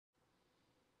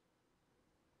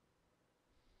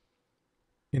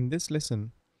In this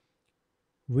lesson,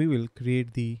 we will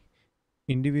create the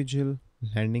individual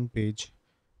landing page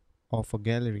of a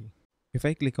gallery. If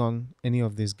I click on any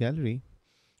of this gallery,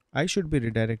 I should be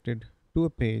redirected to a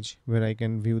page where I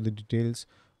can view the details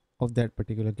of that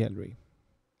particular gallery.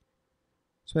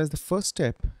 So as the first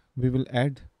step, we will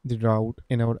add the route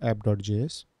in our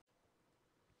app.js.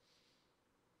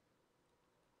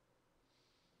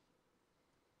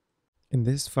 In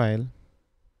this file,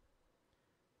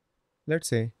 let's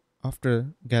say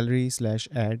after gallery slash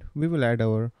add, we will add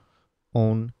our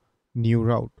own new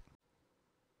route.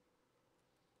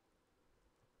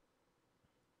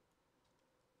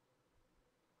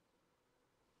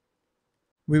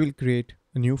 We will create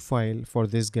a new file for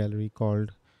this gallery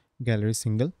called gallery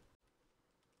single,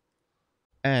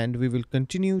 and we will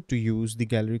continue to use the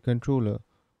gallery controller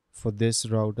for this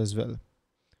route as well.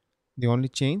 The only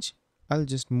change, I'll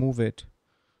just move it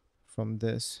from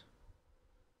this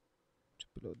to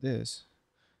below this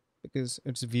because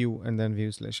it's view and then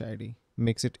view slash id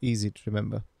makes it easy to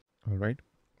remember. All right.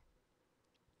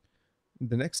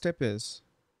 The next step is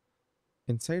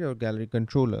inside our gallery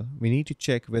controller, we need to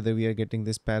check whether we are getting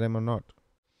this param or not.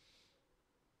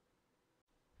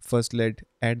 First, let's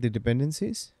add the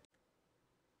dependencies.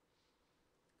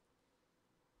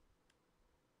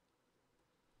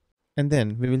 And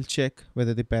then we will check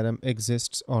whether the param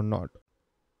exists or not.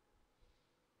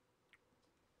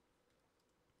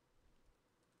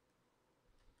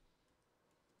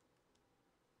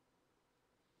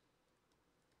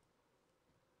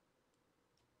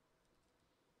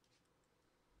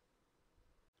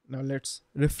 Now let's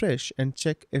refresh and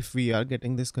check if we are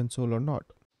getting this console or not.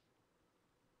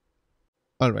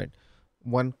 All right.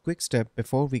 One quick step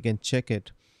before we can check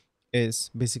it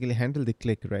is basically handle the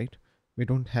click, right? We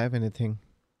don't have anything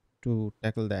to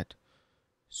tackle that.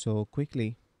 So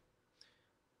quickly,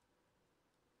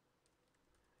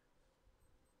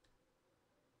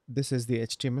 this is the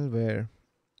HTML where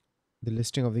the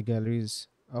listing of the galleries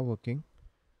are working.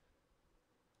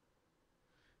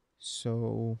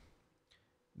 So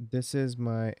this is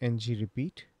my ng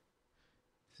repeat.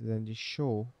 This is ng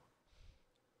show.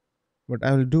 What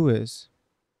I will do is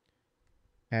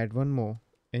add one more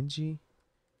ng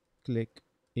click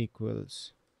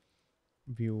equals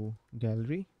view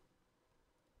gallery.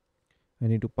 I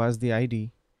need to pass the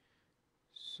ID.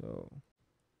 So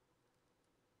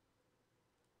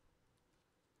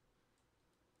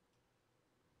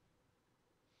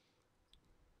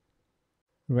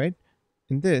right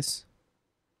in this,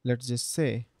 let's just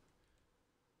say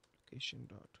location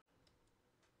dot.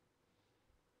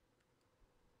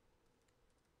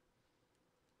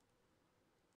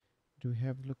 Do we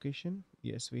have location?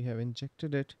 Yes, we have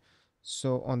injected it.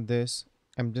 So on this,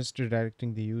 I'm just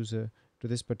redirecting the user to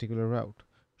this particular route.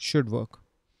 Should work.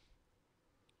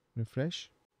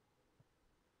 Refresh.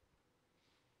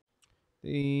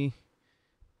 The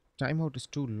timeout is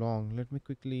too long. Let me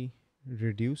quickly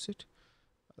reduce it.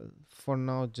 For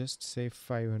now, just say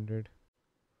 500.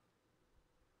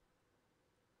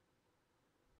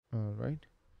 All right.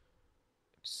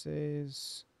 It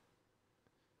says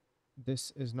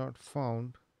this is not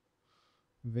found,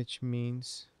 which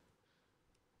means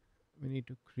we need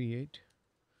to create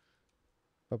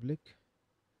public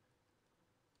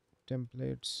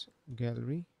templates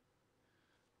gallery.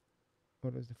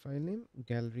 What is the file name?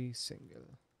 Gallery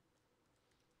single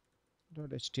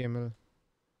 .html.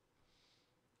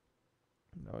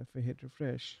 Now if I hit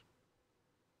refresh,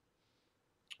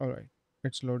 all right,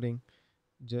 it's loading.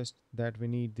 Just that we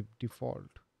need the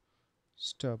default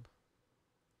stub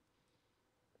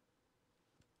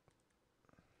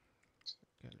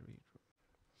gallery.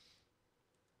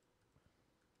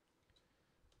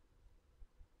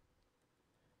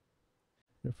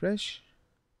 Refresh,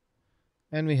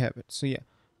 and we have it. So yeah,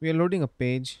 we are loading a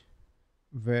page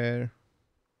where,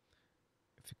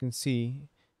 if you can see,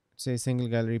 it's a single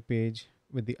gallery page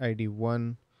with the ID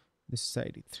 1. This is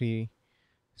ID 3.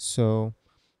 So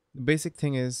the basic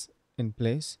thing is in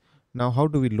place. Now how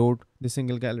do we load the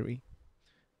single gallery?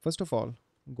 First of all,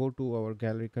 go to our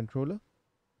gallery controller.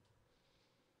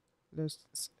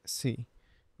 Let's see.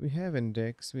 We have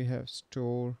index, we have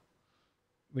store,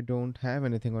 we don't have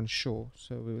anything on show.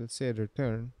 So we will say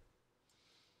return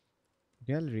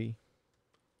gallery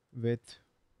with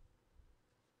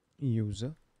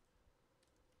user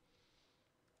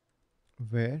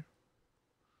where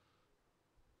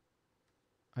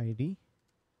ID,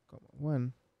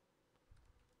 1,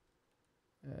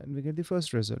 and we get the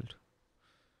first result.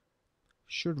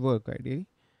 Should work ideally.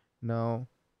 Now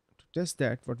to test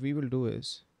that, what we will do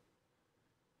is,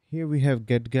 here we have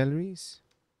get galleries,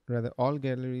 rather all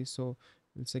galleries. So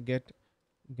we'll say get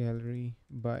gallery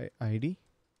by ID.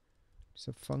 It's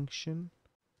a function.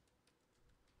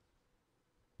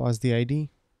 Pass the ID.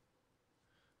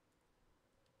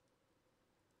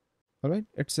 All right.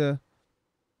 It's a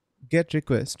get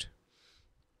request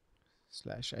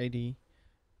slash ID,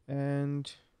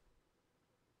 and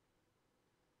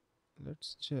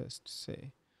let's just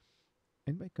say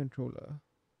in my controller,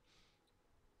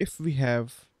 if we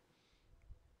have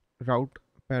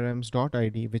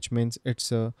routeParams.id, which means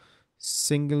it's a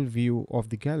single view of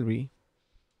the gallery,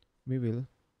 we will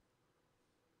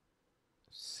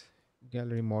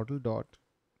gallery model dot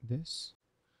this,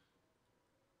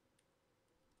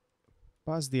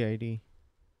 pass the ID.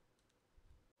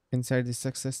 Inside the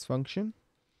success function,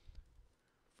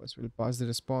 first we'll pass the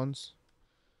response.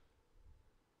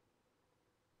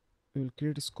 We will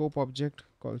create a scope object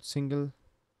called single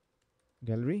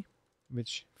gallery,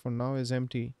 which for now is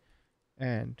empty,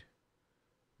 and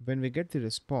when we get the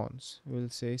response, we'll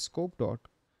say scope dot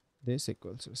this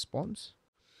equals response.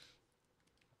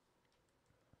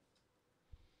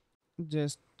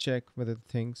 Just check whether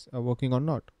things are working or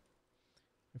not.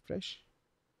 Refresh.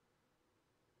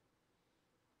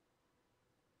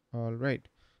 All right,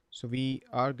 so we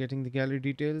are getting the gallery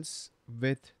details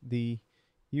with the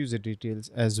user details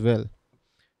as well.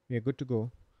 We are good to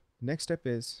go. Next step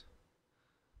is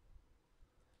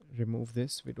remove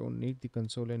this. We don't need the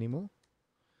console anymore,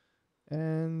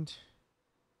 and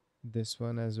this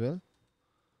one as well,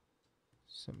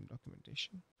 some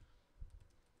documentation.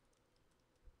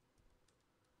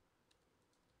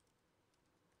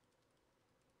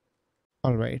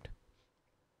 All right,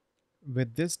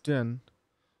 with this done,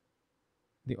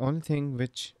 the only thing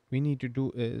which we need to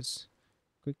do is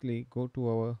quickly go to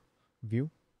our view.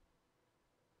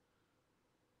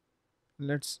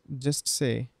 Let's just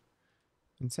say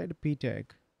inside a p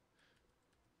tag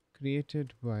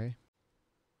created by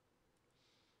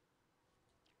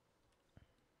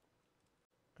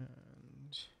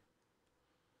and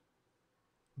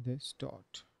this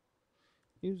dot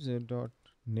user dot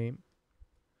name,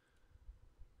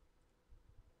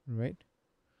 right?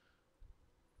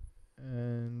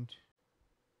 And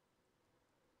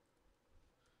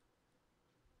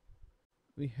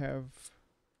we have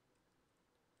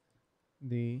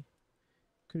the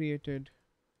created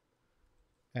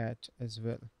at as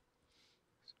well.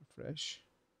 So refresh.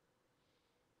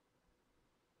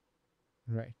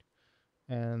 Right,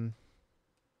 and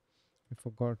we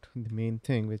forgot the main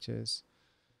thing, which is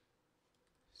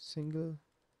single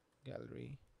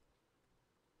gallery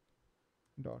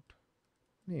dot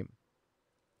name.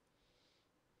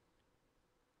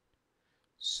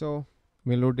 So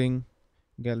we're loading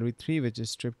gallery 3, which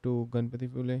is trip to Ganpati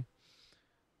Phule.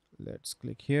 Let's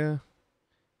click here,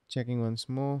 checking once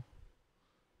more.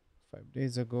 5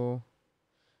 days ago,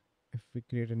 if we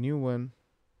create a new one,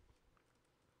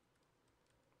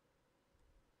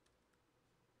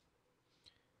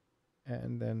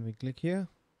 and then we click here,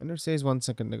 and it says 1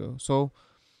 second ago. So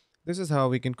this is how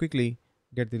we can quickly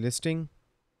get the listing,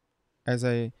 as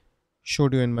I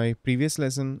showed you in my previous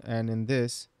lesson, and in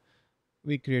this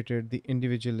we created the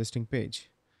individual listing page.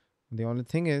 The only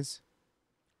thing is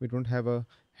we don't have a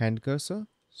hand cursor,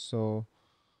 so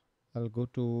I'll go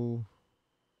to,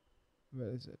 where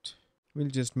is it? We'll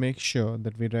just make sure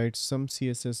that we write some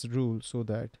CSS rule so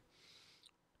that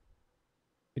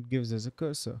it gives us a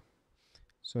cursor.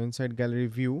 So inside gallery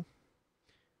view,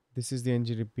 this is the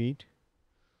ng repeat.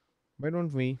 Why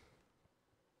don't we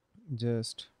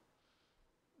just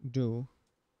do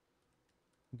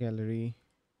gallery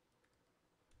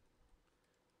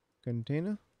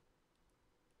container,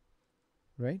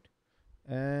 right?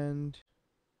 And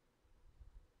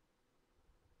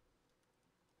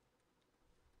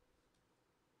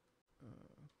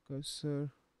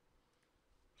cursor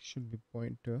should be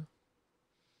pointer.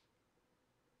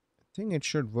 I think it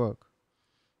should work.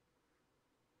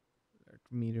 Let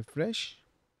me refresh.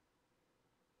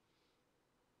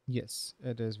 Yes,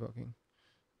 it is working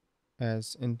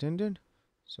as intended.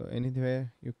 So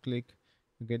anywhere you click,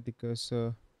 you get the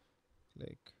cursor.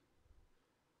 Click,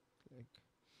 click.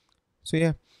 So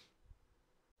yeah,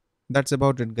 that's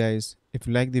about it, guys. If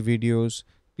you like the videos,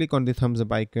 click on the thumbs up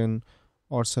icon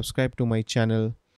or subscribe to my channel